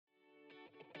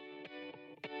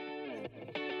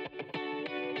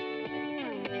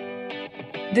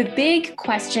The big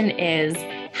question is,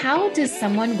 how does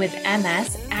someone with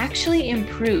MS actually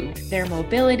improve their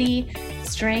mobility,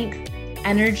 strength,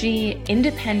 energy,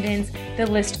 independence? The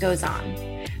list goes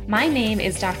on. My name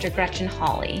is Dr. Gretchen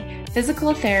Hawley,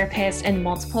 physical therapist and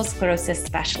multiple sclerosis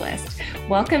specialist.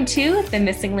 Welcome to the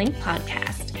Missing Link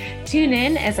podcast. Tune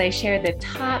in as I share the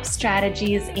top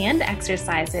strategies and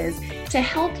exercises to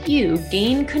help you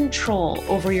gain control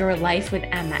over your life with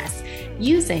MS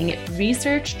using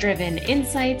research-driven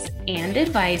insights and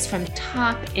advice from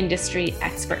top industry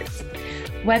experts.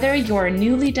 Whether you're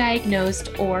newly diagnosed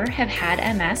or have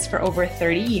had MS for over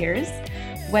 30 years,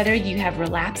 whether you have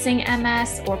relapsing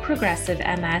MS or progressive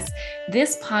MS,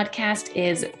 this podcast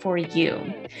is for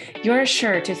you. You're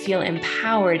sure to feel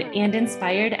empowered and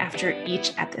inspired after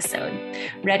each episode.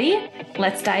 Ready?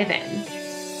 Let's dive in.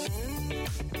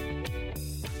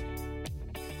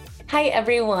 Hi,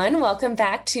 everyone. Welcome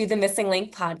back to the Missing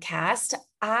Link podcast.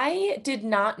 I did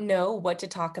not know what to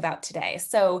talk about today.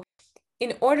 So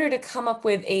in order to come up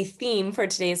with a theme for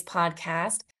today's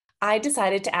podcast, I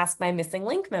decided to ask my Missing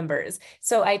Link members.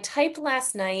 So I typed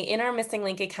last night in our Missing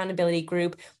Link accountability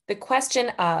group the question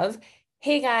of,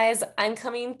 hey guys, I'm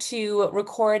coming to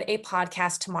record a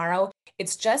podcast tomorrow.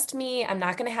 It's just me. I'm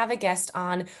not going to have a guest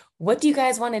on. What do you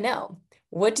guys want to know?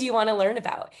 What do you want to learn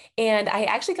about? And I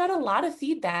actually got a lot of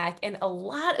feedback, and a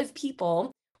lot of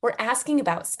people were asking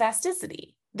about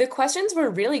spasticity. The questions were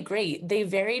really great. They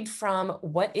varied from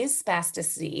what is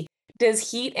spasticity?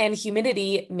 Does heat and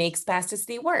humidity make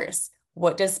spasticity worse?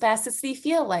 What does spasticity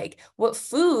feel like? What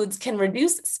foods can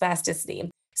reduce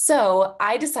spasticity? So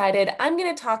I decided I'm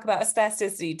going to talk about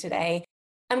spasticity today.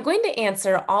 I'm going to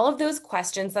answer all of those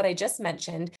questions that I just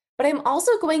mentioned, but I'm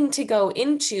also going to go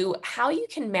into how you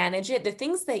can manage it, the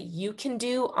things that you can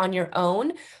do on your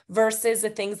own versus the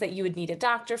things that you would need a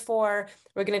doctor for.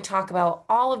 We're going to talk about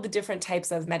all of the different types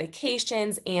of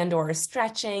medications and or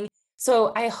stretching.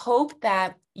 So I hope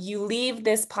that you leave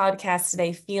this podcast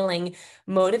today feeling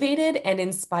motivated and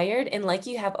inspired and like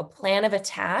you have a plan of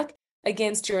attack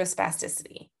against your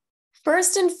spasticity.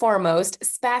 First and foremost,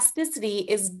 spasticity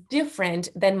is different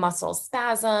than muscle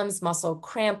spasms, muscle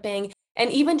cramping,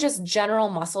 and even just general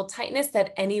muscle tightness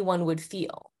that anyone would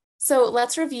feel. So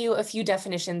let's review a few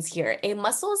definitions here. A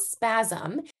muscle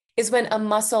spasm is when a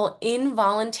muscle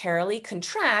involuntarily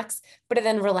contracts, but it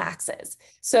then relaxes.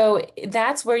 So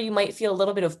that's where you might feel a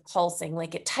little bit of pulsing,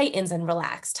 like it tightens and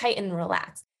relax, tighten and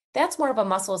relax. That's more of a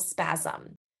muscle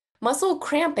spasm. Muscle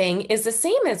cramping is the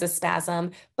same as a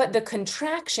spasm, but the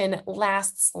contraction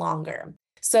lasts longer.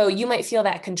 So you might feel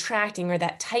that contracting or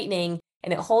that tightening,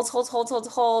 and it holds,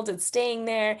 it's staying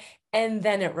there, and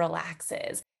then it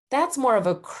relaxes. That's more of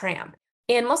a cramp.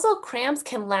 And muscle cramps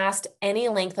can last any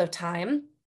length of time.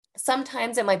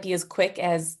 Sometimes it might be as quick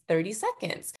as 30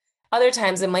 seconds. Other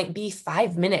times it might be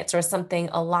 5 minutes or something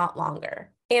a lot longer.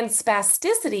 And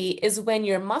spasticity is when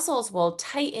your muscles will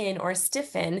tighten or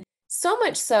stiffen so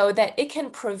much so that it can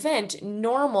prevent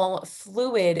normal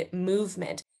fluid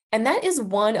movement. And that is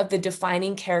one of the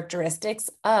defining characteristics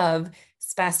of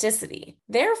spasticity.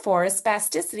 Therefore,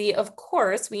 spasticity, of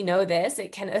course, we know this,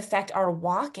 it can affect our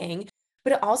walking,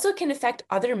 but it also can affect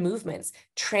other movements,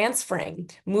 transferring,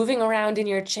 moving around in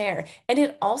your chair, and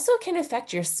it also can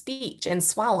affect your speech and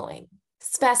swallowing.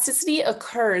 Spasticity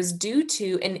occurs due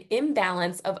to an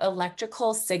imbalance of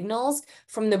electrical signals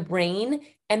from the brain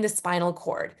and the spinal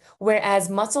cord, whereas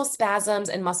muscle spasms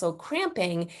and muscle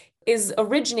cramping is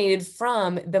originated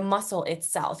from the muscle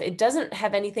itself. It doesn't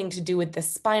have anything to do with the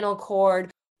spinal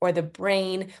cord or the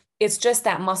brain. It's just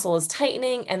that muscle is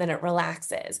tightening and then it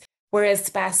relaxes. Whereas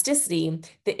spasticity,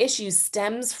 the issue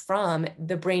stems from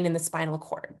the brain and the spinal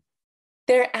cord.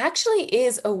 There actually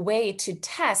is a way to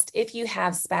test if you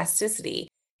have spasticity.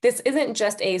 This isn't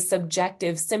just a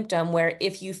subjective symptom where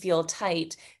if you feel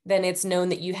tight, then it's known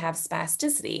that you have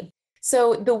spasticity.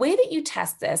 So the way that you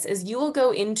test this is you will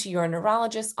go into your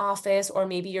neurologist's office or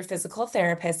maybe your physical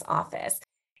therapist's office,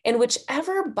 and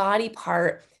whichever body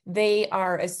part they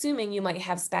are assuming you might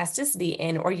have spasticity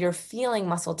in or you're feeling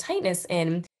muscle tightness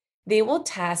in, they will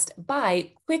test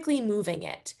by quickly moving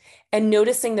it and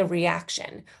noticing the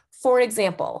reaction. For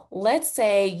example, let's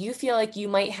say you feel like you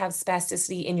might have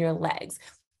spasticity in your legs,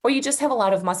 or you just have a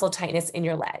lot of muscle tightness in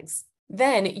your legs.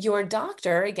 Then your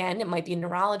doctor, again, it might be a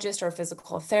neurologist or a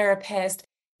physical therapist,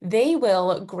 they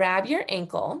will grab your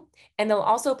ankle and they'll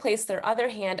also place their other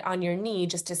hand on your knee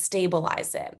just to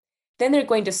stabilize it. Then they're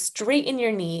going to straighten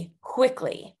your knee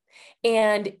quickly.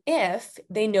 And if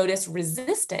they notice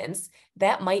resistance,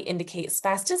 that might indicate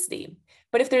spasticity.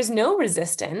 But if there's no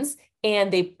resistance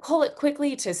and they pull it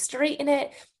quickly to straighten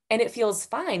it and it feels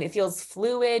fine, it feels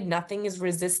fluid, nothing is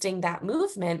resisting that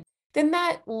movement, then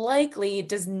that likely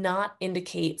does not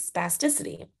indicate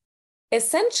spasticity.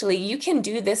 Essentially, you can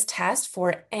do this test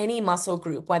for any muscle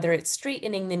group, whether it's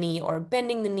straightening the knee or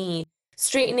bending the knee,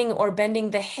 straightening or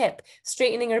bending the hip,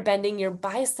 straightening or bending your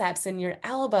biceps and your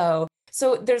elbow.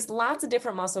 So there's lots of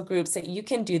different muscle groups that you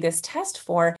can do this test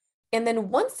for. And then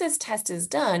once this test is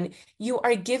done, you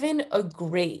are given a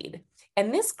grade.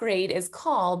 And this grade is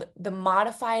called the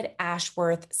Modified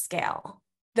Ashworth Scale.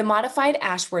 The Modified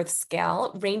Ashworth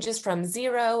Scale ranges from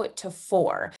 0 to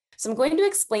 4. So I'm going to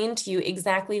explain to you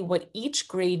exactly what each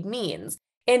grade means.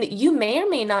 And you may or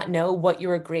may not know what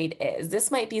your grade is.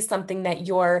 This might be something that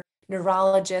your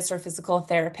neurologist or physical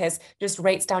therapist just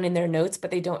writes down in their notes,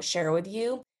 but they don't share with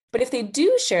you. But if they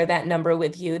do share that number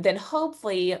with you, then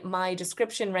hopefully my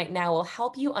description right now will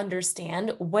help you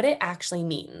understand what it actually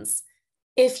means.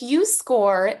 If you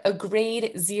score a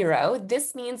grade 0,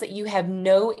 this means that you have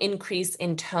no increase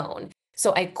in tone.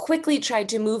 So I quickly tried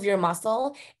to move your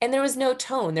muscle and there was no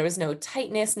tone, there was no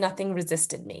tightness, nothing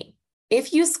resisted me.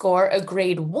 If you score a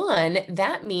grade 1,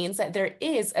 that means that there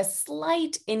is a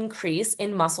slight increase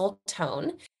in muscle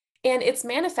tone, and it's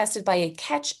manifested by a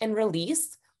catch and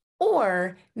release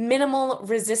or minimal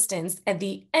resistance at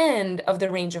the end of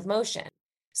the range of motion.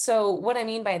 So what I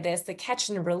mean by this, the catch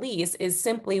and release is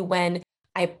simply when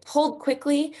I pulled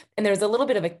quickly and there was a little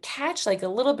bit of a catch, like a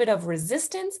little bit of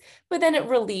resistance, but then it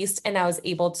released and I was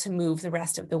able to move the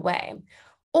rest of the way.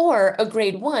 Or a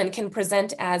grade 1 can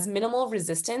present as minimal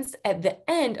resistance at the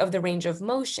end of the range of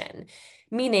motion,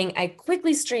 meaning I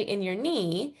quickly straighten your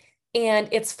knee and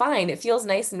it's fine. It feels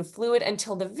nice and fluid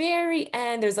until the very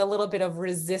end. There's a little bit of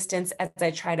resistance as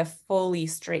I try to fully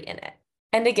straighten it.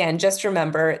 And again, just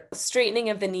remember, straightening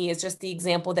of the knee is just the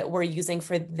example that we're using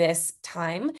for this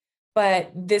time.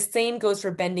 But the same goes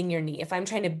for bending your knee. If I'm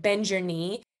trying to bend your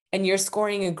knee and you're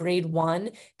scoring a grade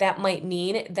 1, that might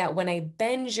mean that when I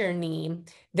bend your knee,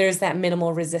 there's that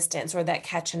minimal resistance or that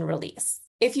catch and release.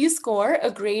 If you score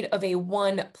a grade of a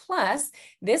 1 plus,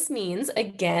 this means,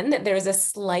 again, that there's a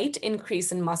slight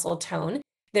increase in muscle tone.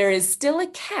 There is still a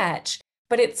catch,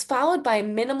 but it's followed by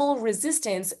minimal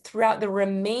resistance throughout the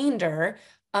remainder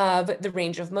of the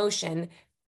range of motion.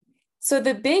 So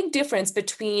the big difference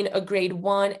between a grade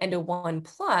 1 and a 1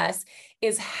 plus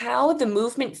is how the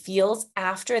movement feels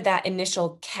after that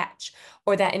initial catch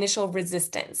or that initial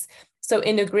resistance. So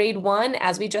in a grade 1,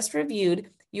 as we just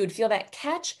reviewed, you would feel that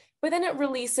catch, but then it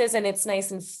releases and it's nice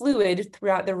and fluid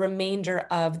throughout the remainder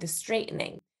of the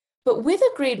straightening. But with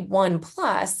a grade 1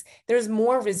 plus, there's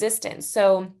more resistance.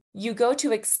 So you go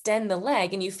to extend the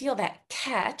leg and you feel that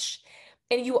catch,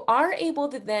 and you are able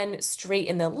to then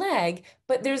straighten the leg,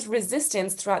 but there's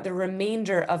resistance throughout the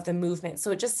remainder of the movement.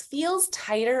 So it just feels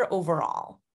tighter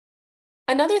overall.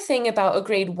 Another thing about a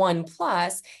grade 1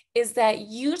 plus is that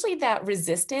usually that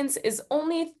resistance is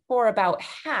only for about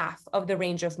half of the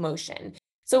range of motion.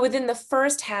 So within the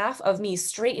first half of me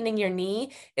straightening your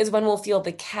knee is when we'll feel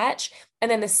the catch,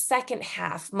 and then the second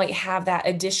half might have that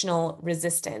additional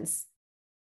resistance.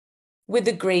 With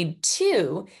the grade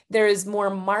 2, there is more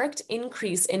marked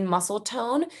increase in muscle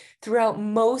tone throughout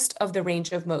most of the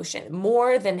range of motion,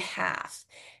 more than half.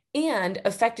 And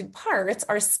affected parts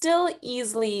are still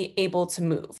easily able to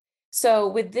move. So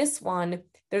with this one,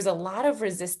 there's a lot of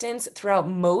resistance throughout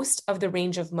most of the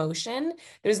range of motion.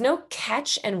 There's no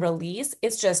catch and release.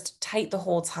 It's just tight the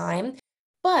whole time,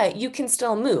 but you can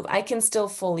still move. I can still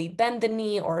fully bend the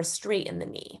knee or straighten the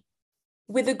knee.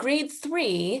 With a grade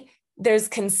 3, there's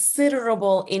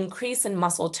considerable increase in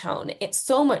muscle tone. It's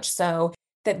so much so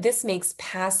that this makes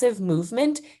passive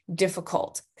movement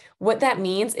difficult. What that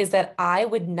means is that I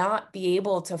would not be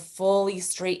able to fully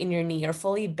straighten your knee or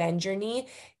fully bend your knee,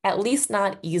 at least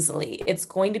not easily. It's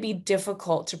going to be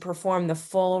difficult to perform the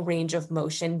full range of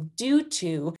motion due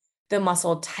to the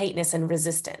muscle tightness and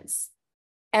resistance.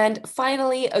 And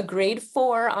finally, a grade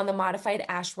 4 on the modified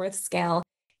Ashworth scale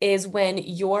is when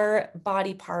your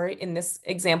body part, in this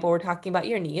example, we're talking about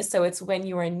your knee. So it's when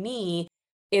your knee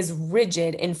is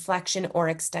rigid in flexion or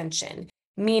extension,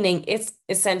 meaning it's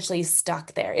essentially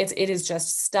stuck there. It is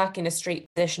just stuck in a straight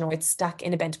position or it's stuck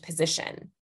in a bent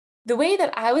position. The way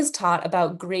that I was taught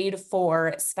about grade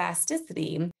 4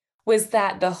 spasticity was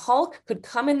that the Hulk could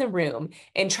come in the room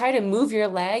and try to move your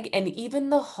leg, and even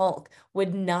the Hulk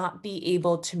would not be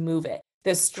able to move it.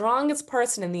 The strongest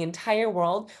person in the entire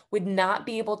world would not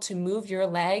be able to move your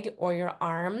leg or your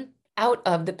arm out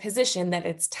of the position that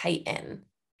it's tight in.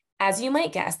 As you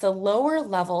might guess, the lower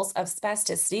levels of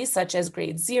spasticity, such as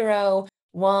grade 0,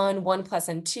 1, 1 plus,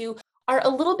 and 2, are a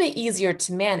little bit easier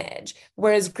to manage,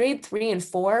 whereas grade 3 and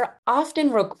 4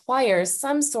 often require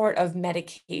some sort of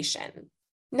medication.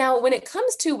 Now, when it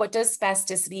comes to what does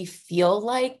spasticity feel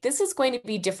like, this is going to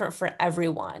be different for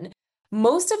everyone.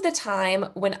 Most of the time,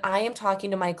 when I am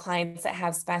talking to my clients that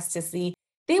have spasticity,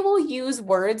 they will use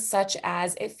words such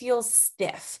as, it feels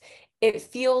stiff. It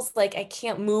feels like I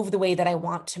can't move the way that I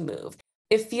want to move.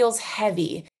 It feels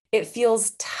heavy. It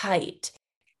feels tight.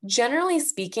 Generally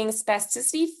speaking,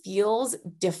 spasticity feels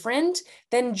different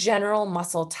than general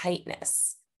muscle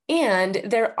tightness. And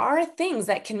there are things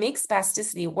that can make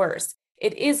spasticity worse.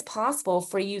 It is possible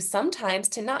for you sometimes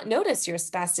to not notice your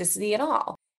spasticity at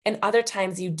all, and other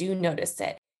times you do notice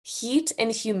it. Heat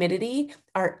and humidity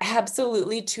are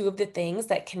absolutely two of the things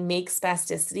that can make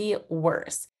spasticity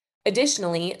worse.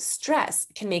 Additionally, stress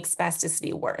can make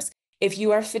spasticity worse. If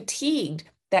you are fatigued,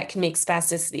 that can make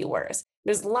spasticity worse.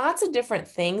 There's lots of different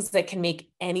things that can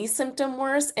make any symptom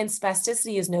worse, and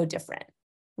spasticity is no different.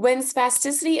 When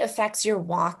spasticity affects your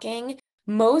walking,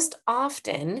 most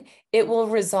often it will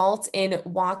result in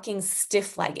walking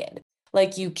stiff-legged,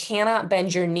 like you cannot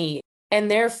bend your knee, and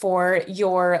therefore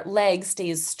your leg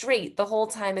stays straight the whole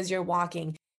time as you're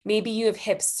walking. Maybe you have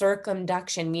hip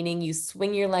circumduction, meaning you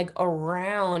swing your leg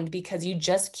around because you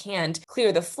just can't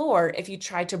clear the floor if you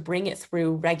try to bring it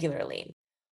through regularly.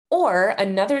 Or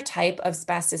another type of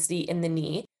spasticity in the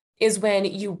knee is when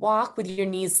you walk with your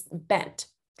knees bent.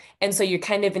 And so you're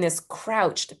kind of in this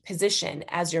crouched position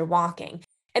as you're walking.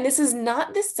 And this is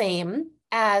not the same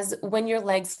as when your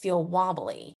legs feel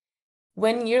wobbly.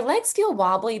 When your legs feel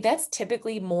wobbly, that's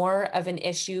typically more of an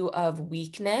issue of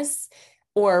weakness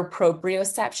or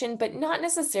proprioception, but not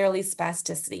necessarily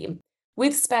spasticity.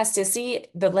 With spasticity,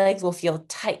 the legs will feel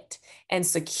tight and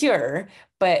secure,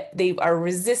 but they are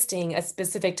resisting a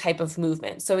specific type of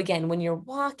movement. So again, when you're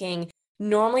walking,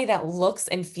 normally that looks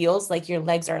and feels like your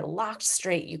legs are locked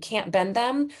straight. You can't bend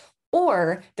them,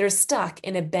 or they're stuck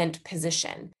in a bent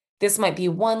position. This might be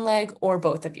one leg or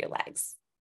both of your legs.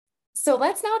 So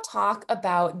let's now talk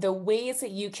about the ways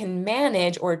that you can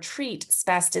manage or treat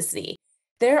spasticity.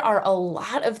 There are a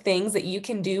lot of things that you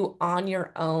can do on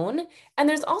your own, and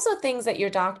there's also things that your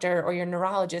doctor or your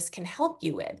neurologist can help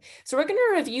you with. So we're going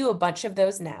to review a bunch of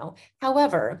those now.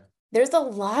 However, there's a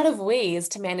lot of ways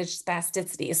to manage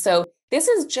spasticity. So this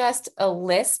is just a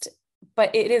list,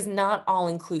 but it is not all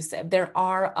inclusive. There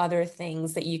are other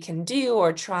things that you can do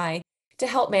or try to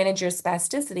help manage your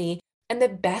spasticity. And the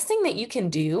best thing that you can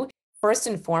do first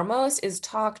and foremost is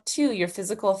talk to your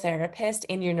physical therapist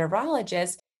and your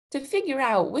neurologist to figure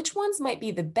out which ones might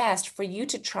be the best for you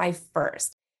to try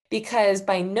first. Because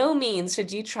by no means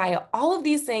should you try all of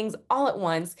these things all at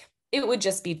once. It would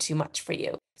just be too much for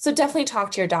you. So definitely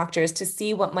talk to your doctors to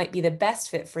see what might be the best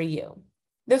fit for you.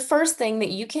 The first thing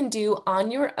that you can do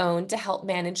on your own to help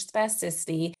manage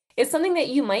spasticity is something that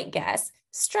you might guess,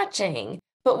 stretching.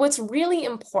 But what's really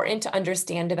important to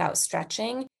understand about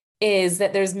stretching is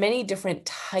that there's many different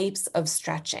types of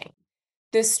stretching.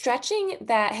 The stretching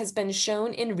that has been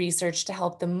shown in research to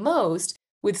help the most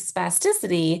with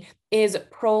spasticity is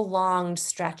prolonged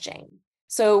stretching.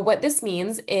 So what this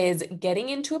means is getting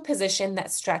into a position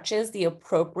that stretches the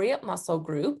appropriate muscle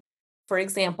group. For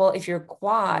example, if your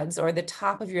quads or the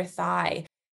top of your thigh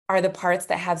are the parts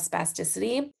that have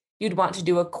spasticity, you'd want to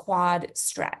do a quad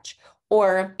stretch.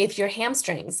 Or if your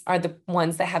hamstrings are the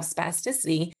ones that have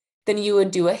spasticity, then you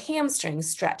would do a hamstring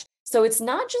stretch. So it's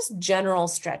not just general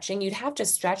stretching. You'd have to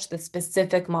stretch the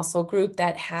specific muscle group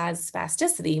that has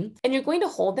spasticity, and you're going to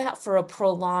hold that for a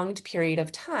prolonged period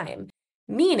of time,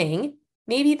 meaning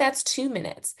maybe that's 2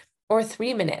 minutes or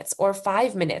 3 minutes or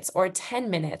 5 minutes or 10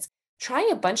 minutes. Try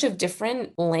a bunch of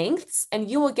different lengths and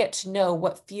you will get to know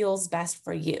what feels best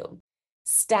for you.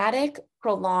 Static,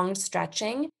 prolonged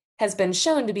stretching has been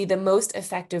shown to be the most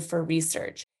effective for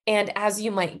research. And as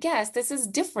you might guess, this is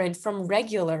different from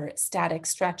regular static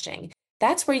stretching.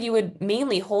 That's where you would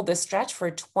mainly hold the stretch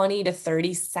for 20 to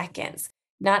 30 seconds,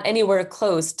 not anywhere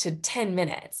close to 10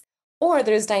 minutes. Or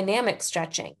there's dynamic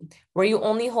stretching, where you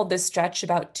only hold the stretch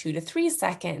about 2 to 3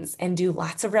 seconds and do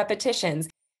lots of repetitions.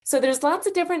 So there's lots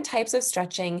of different types of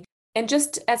stretching. And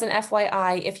just as an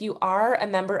FYI, if you are a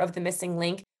member of the Missing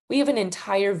Link, we have an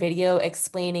entire video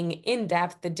explaining in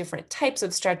depth the different types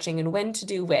of stretching and when to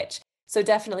do which. So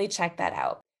definitely check that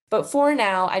out. But for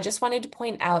now, I just wanted to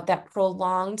point out that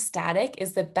prolonged static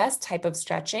is the best type of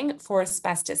stretching for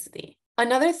spasticity.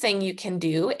 Another thing you can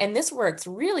do, and this works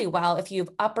really well if you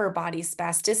have upper body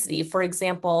spasticity, for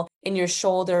example, in your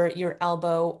shoulder, your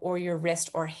elbow, or your wrist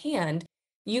or hand,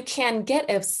 you can get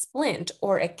a splint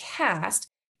or a cast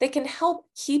that can help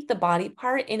keep the body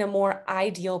part in a more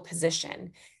ideal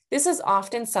position. This is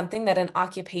often something that an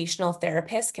occupational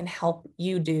therapist can help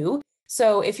you do.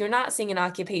 So if you're not seeing an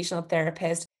occupational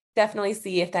therapist, definitely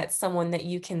see if that's someone that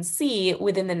you can see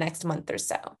within the next month or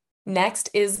so. Next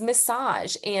is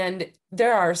massage, and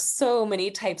there are so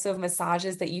many types of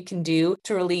massages that you can do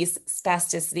to release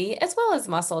spasticity as well as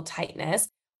muscle tightness.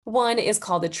 One is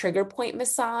called a trigger point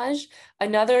massage.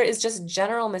 Another is just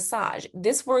general massage.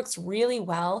 This works really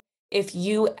well if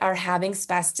you are having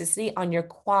spasticity on your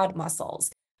quad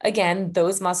muscles. Again,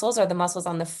 those muscles are the muscles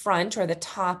on the front or the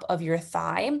top of your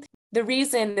thigh. The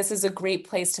reason this is a great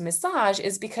place to massage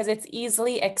is because it's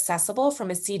easily accessible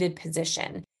from a seated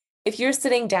position. If you're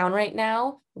sitting down right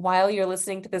now while you're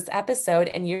listening to this episode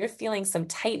and you're feeling some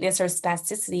tightness or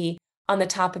spasticity on the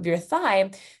top of your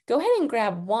thigh, go ahead and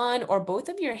grab one or both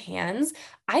of your hands.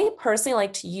 I personally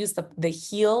like to use the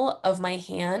heel of my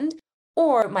hand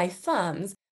or my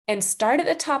thumbs and start at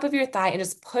the top of your thigh and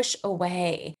just push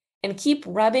away and keep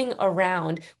rubbing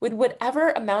around with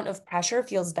whatever amount of pressure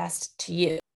feels best to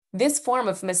you. This form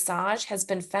of massage has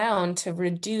been found to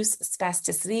reduce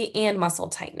spasticity and muscle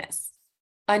tightness.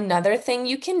 Another thing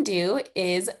you can do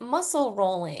is muscle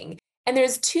rolling. And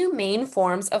there's two main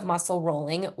forms of muscle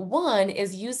rolling. One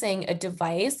is using a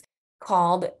device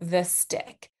called the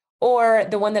stick, or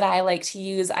the one that I like to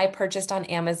use, I purchased on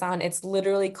Amazon. It's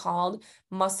literally called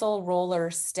Muscle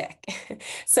Roller Stick.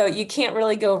 So you can't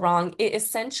really go wrong. It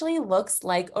essentially looks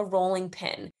like a rolling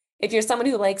pin. If you're someone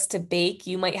who likes to bake,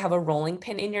 you might have a rolling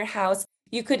pin in your house.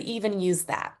 You could even use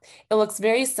that. It looks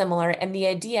very similar, and the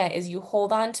idea is you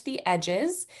hold on to the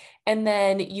edges and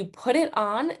then you put it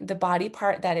on the body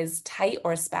part that is tight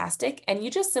or spastic, and you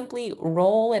just simply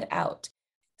roll it out.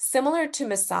 Similar to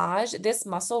massage, this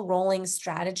muscle rolling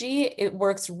strategy, it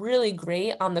works really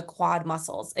great on the quad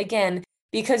muscles. Again,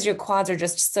 because your quads are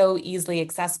just so easily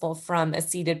accessible from a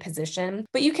seated position,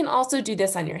 but you can also do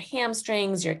this on your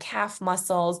hamstrings, your calf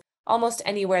muscles, almost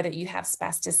anywhere that you have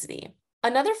spasticity.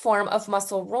 Another form of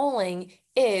muscle rolling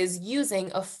is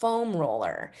using a foam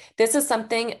roller. This is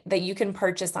something that you can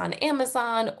purchase on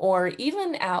Amazon or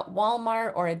even at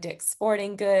Walmart or a Dick's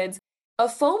Sporting Goods. A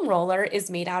foam roller is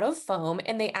made out of foam,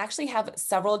 and they actually have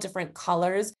several different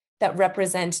colors that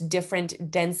represent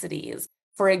different densities.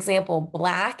 For example,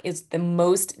 black is the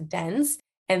most dense,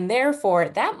 and therefore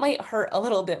that might hurt a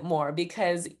little bit more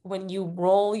because when you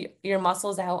roll your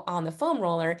muscles out on the foam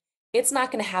roller, it's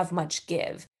not going to have much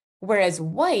give. Whereas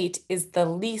white is the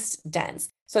least dense.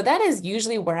 So that is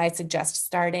usually where I suggest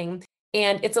starting.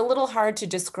 And it's a little hard to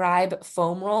describe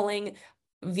foam rolling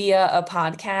via a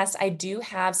podcast. I do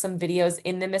have some videos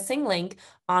in the missing link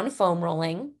on foam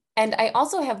rolling. And I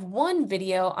also have one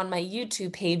video on my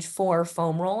YouTube page for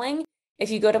foam rolling. If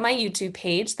you go to my YouTube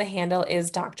page, the handle is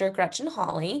Dr. Gretchen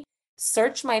Hawley.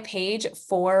 Search my page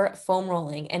for foam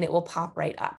rolling and it will pop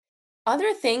right up.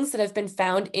 Other things that have been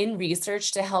found in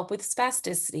research to help with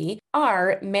spasticity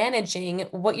are managing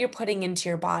what you're putting into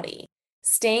your body.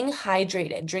 Staying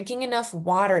hydrated, drinking enough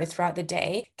water throughout the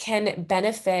day can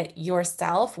benefit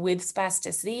yourself with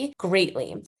spasticity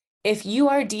greatly. If you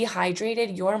are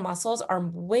dehydrated, your muscles are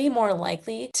way more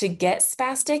likely to get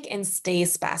spastic and stay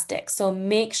spastic. So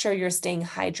make sure you're staying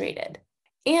hydrated.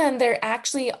 And there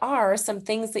actually are some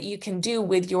things that you can do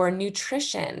with your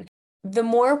nutrition. The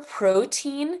more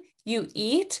protein you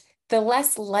eat, the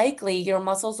less likely your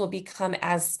muscles will become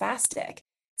as spastic.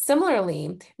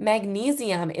 Similarly,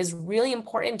 magnesium is really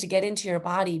important to get into your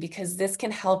body because this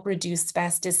can help reduce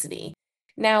spasticity.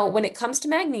 Now, when it comes to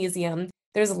magnesium,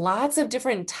 there's lots of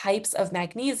different types of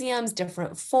magnesiums,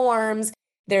 different forms.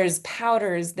 There's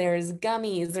powders, there's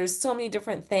gummies, there's so many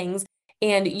different things.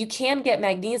 And you can get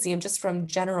magnesium just from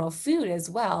general food as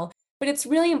well. But it's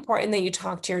really important that you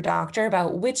talk to your doctor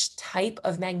about which type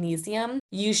of magnesium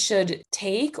you should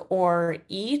take or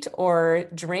eat or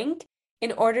drink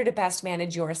in order to best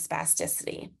manage your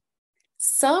spasticity.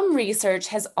 Some research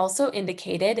has also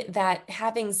indicated that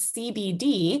having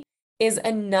CBD is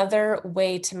another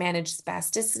way to manage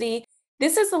spasticity.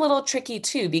 This is a little tricky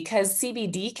too because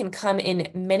CBD can come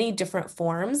in many different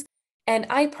forms. And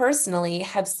I personally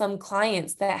have some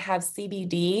clients that have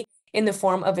CBD in the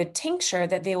form of a tincture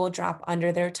that they will drop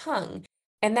under their tongue.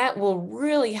 And that will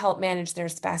really help manage their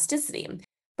spasticity.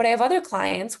 But I have other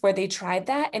clients where they tried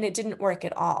that and it didn't work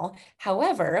at all.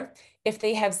 However, if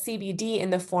they have CBD in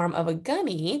the form of a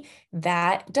gummy,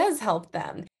 that does help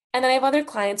them. And then I have other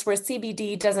clients where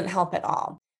CBD doesn't help at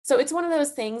all. So it's one of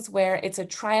those things where it's a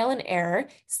trial and error.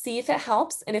 See if it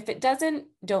helps. And if it doesn't,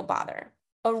 don't bother.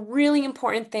 A really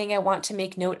important thing I want to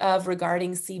make note of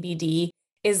regarding CBD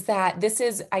is that this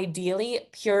is ideally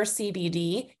pure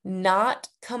CBD, not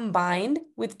combined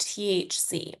with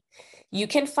THC. You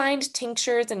can find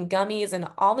tinctures and gummies and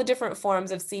all the different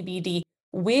forms of CBD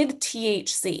with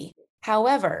THC.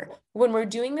 However, when we're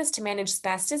doing this to manage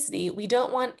spasticity, we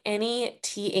don't want any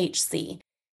THC.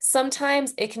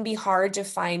 Sometimes it can be hard to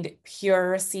find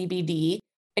pure CBD,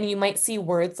 and you might see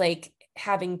words like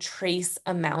having trace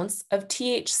amounts of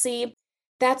THC.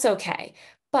 That's okay,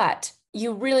 but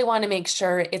you really want to make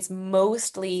sure it's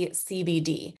mostly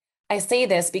CBD. I say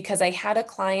this because I had a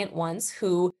client once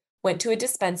who went to a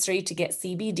dispensary to get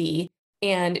CBD,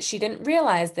 and she didn't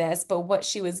realize this, but what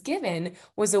she was given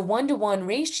was a 1-to-1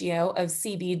 ratio of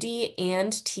CBD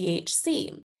and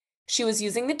THC. She was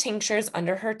using the tinctures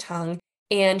under her tongue,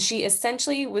 and she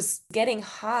essentially was getting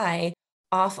high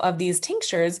off of these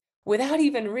tinctures without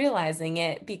even realizing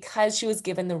it because she was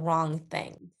given the wrong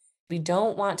thing. We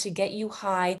don't want to get you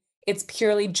high. It's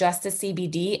purely just the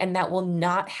CBD, and that will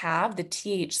not have the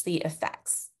THC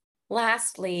effects.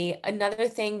 Lastly, another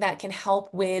thing that can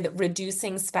help with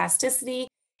reducing spasticity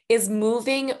is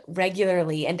moving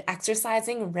regularly and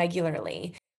exercising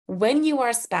regularly. When you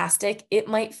are spastic, it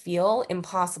might feel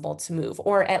impossible to move,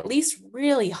 or at least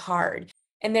really hard.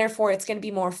 And therefore, it's going to be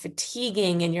more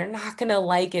fatiguing and you're not going to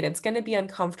like it. It's going to be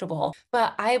uncomfortable.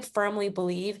 But I firmly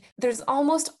believe there's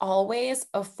almost always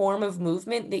a form of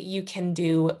movement that you can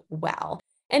do well.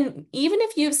 And even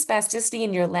if you have spasticity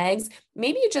in your legs,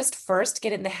 maybe you just first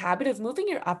get in the habit of moving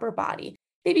your upper body.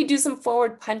 Maybe do some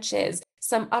forward punches,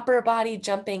 some upper body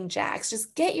jumping jacks.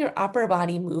 Just get your upper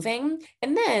body moving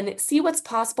and then see what's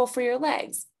possible for your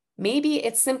legs. Maybe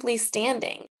it's simply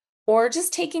standing or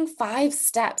just taking 5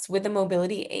 steps with a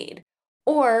mobility aid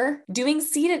or doing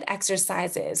seated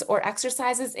exercises or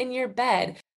exercises in your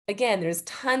bed. Again, there's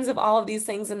tons of all of these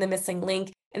things in the missing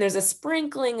link, and there's a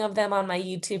sprinkling of them on my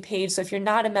YouTube page. So if you're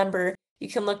not a member, you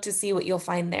can look to see what you'll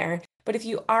find there. But if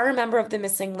you are a member of the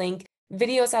missing link,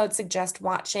 videos I would suggest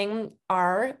watching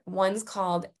are ones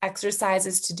called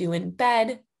Exercises to Do in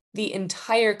Bed, the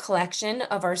entire collection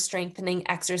of our strengthening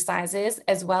exercises,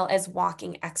 as well as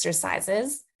walking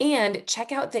exercises, and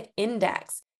check out the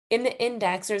index. In the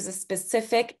index, there's a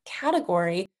specific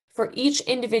category for each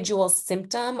individual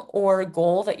symptom or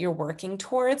goal that you're working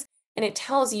towards, and it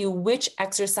tells you which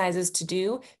exercises to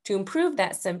do to improve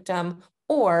that symptom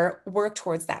or work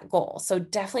towards that goal. So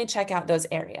definitely check out those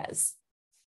areas.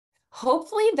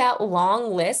 Hopefully that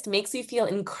long list makes you feel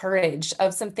encouraged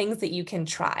of some things that you can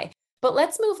try. But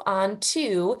let's move on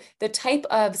to the type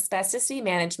of spasticity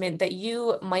management that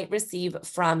you might receive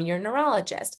from your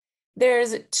neurologist.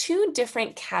 There's 2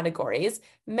 different categories: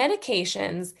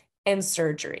 medications and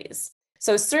surgeries.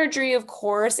 So surgery, of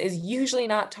course, is usually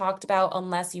not talked about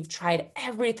unless you've tried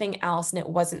everything else and it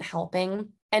wasn't helping.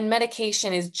 And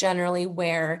medication is generally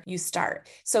where you start.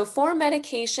 So for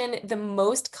medication, the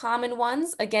most common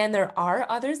ones, again, there are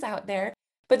others out there,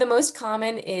 but the most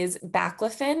common is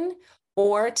baclofen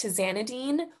or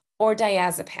tizanidine or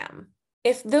diazepam.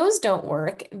 If those don't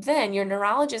work, then your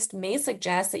neurologist may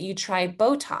suggest that you try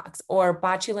Botox or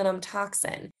botulinum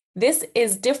toxin. This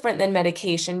is different than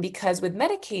medication because with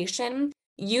medication,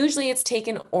 usually it's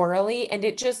taken orally and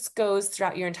it just goes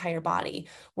throughout your entire body.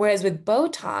 Whereas with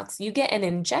Botox, you get an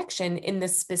injection in the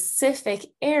specific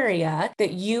area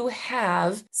that you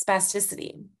have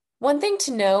spasticity. One thing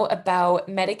to know about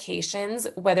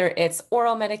medications, whether it's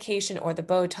oral medication or the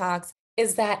Botox,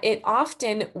 is that it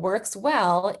often works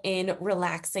well in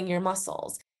relaxing your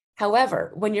muscles.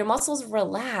 However, when your muscles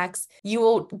relax, you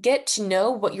will get to know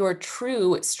what your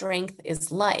true strength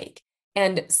is like.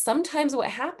 And sometimes what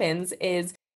happens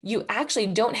is you actually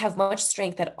don't have much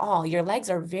strength at all. Your legs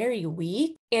are very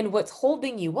weak. And what's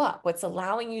holding you up, what's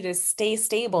allowing you to stay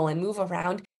stable and move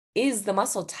around is the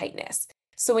muscle tightness.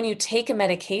 So when you take a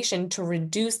medication to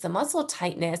reduce the muscle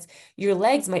tightness, your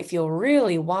legs might feel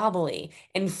really wobbly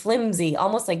and flimsy,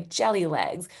 almost like jelly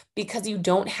legs, because you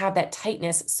don't have that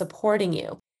tightness supporting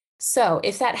you. So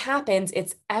if that happens,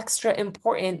 it's extra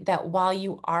important that while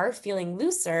you are feeling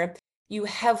looser, you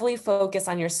heavily focus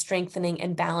on your strengthening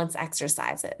and balance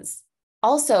exercises.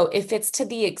 Also, if it's to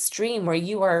the extreme where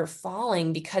you are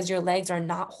falling because your legs are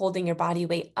not holding your body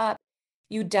weight up,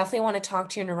 you definitely want to talk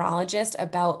to your neurologist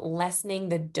about lessening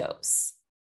the dose.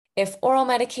 If oral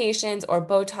medications or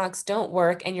Botox don't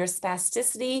work and your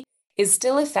spasticity is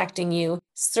still affecting you,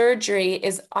 surgery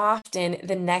is often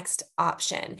the next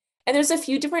option. And there's a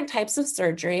few different types of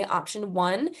surgery. Option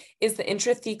 1 is the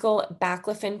intrathecal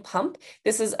baclofen pump.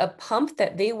 This is a pump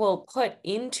that they will put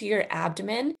into your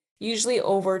abdomen, usually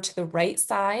over to the right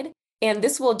side, and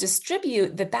this will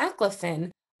distribute the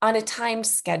baclofen on a timed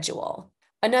schedule.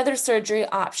 Another surgery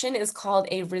option is called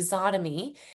a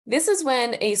rhizotomy. This is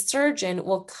when a surgeon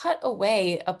will cut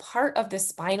away a part of the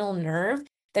spinal nerve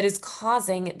that is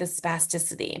causing the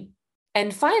spasticity.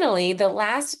 And finally, the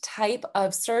last type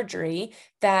of surgery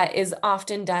that is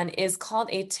often done is called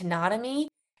a tenotomy.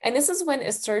 And this is when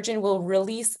a surgeon will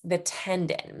release the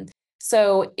tendon.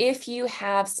 So if you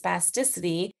have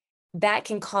spasticity, that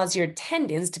can cause your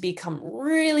tendons to become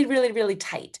really, really, really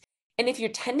tight. And if your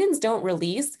tendons don't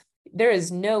release, there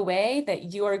is no way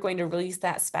that you are going to release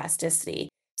that spasticity.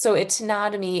 So a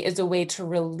tenotomy is a way to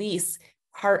release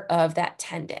part of that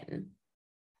tendon.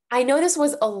 I know this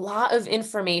was a lot of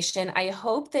information. I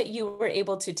hope that you were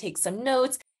able to take some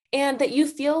notes and that you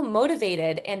feel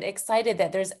motivated and excited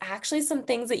that there's actually some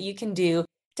things that you can do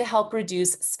to help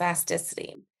reduce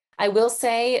spasticity. I will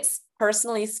say,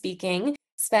 personally speaking,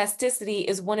 spasticity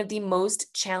is one of the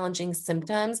most challenging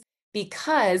symptoms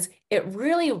because it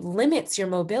really limits your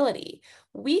mobility.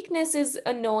 Weakness is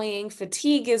annoying,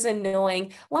 fatigue is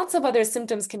annoying, lots of other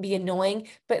symptoms can be annoying,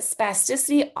 but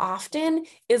spasticity often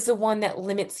is the one that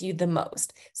limits you the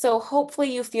most. So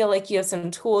hopefully you feel like you have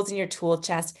some tools in your tool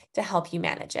chest to help you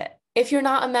manage it. If you're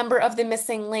not a member of the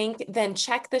Missing Link, then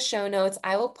check the show notes.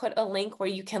 I will put a link where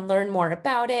you can learn more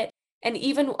about it, and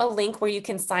even a link where you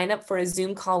can sign up for a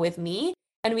Zoom call with me,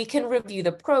 and we can review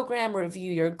the program,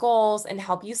 review your goals, and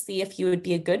help you see if you would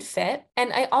be a good fit.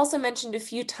 And I also mentioned a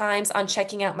few times on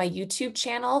checking out my YouTube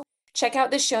channel. Check out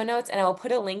the show notes, and I will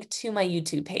put a link to my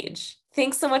YouTube page.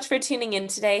 Thanks so much for tuning in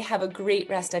today. Have a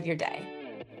great rest of your day.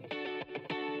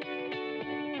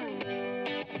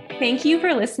 Thank you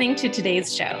for listening to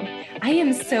today's show. I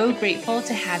am so grateful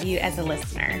to have you as a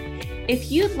listener.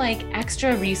 If you'd like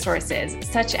extra resources,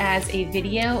 such as a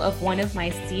video of one of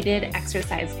my seated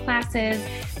exercise classes,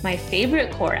 my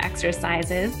favorite core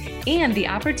exercises, and the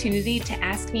opportunity to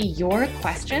ask me your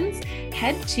questions,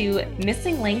 head to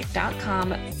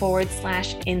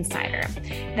missinglink.com/insider.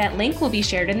 That link will be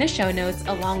shared in the show notes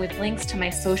along with links to my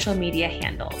social media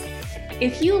handles.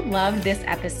 If you loved this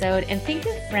episode and think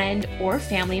a friend or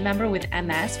family member with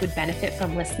MS would benefit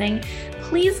from listening,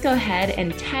 please go ahead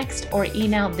and text or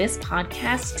email this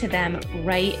podcast to them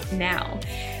right now.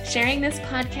 Sharing this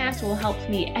podcast will help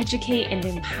me educate and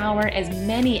empower as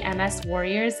many MS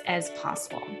warriors as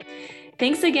possible.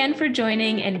 Thanks again for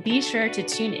joining, and be sure to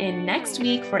tune in next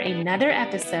week for another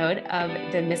episode of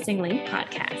the Missing Link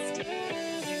podcast.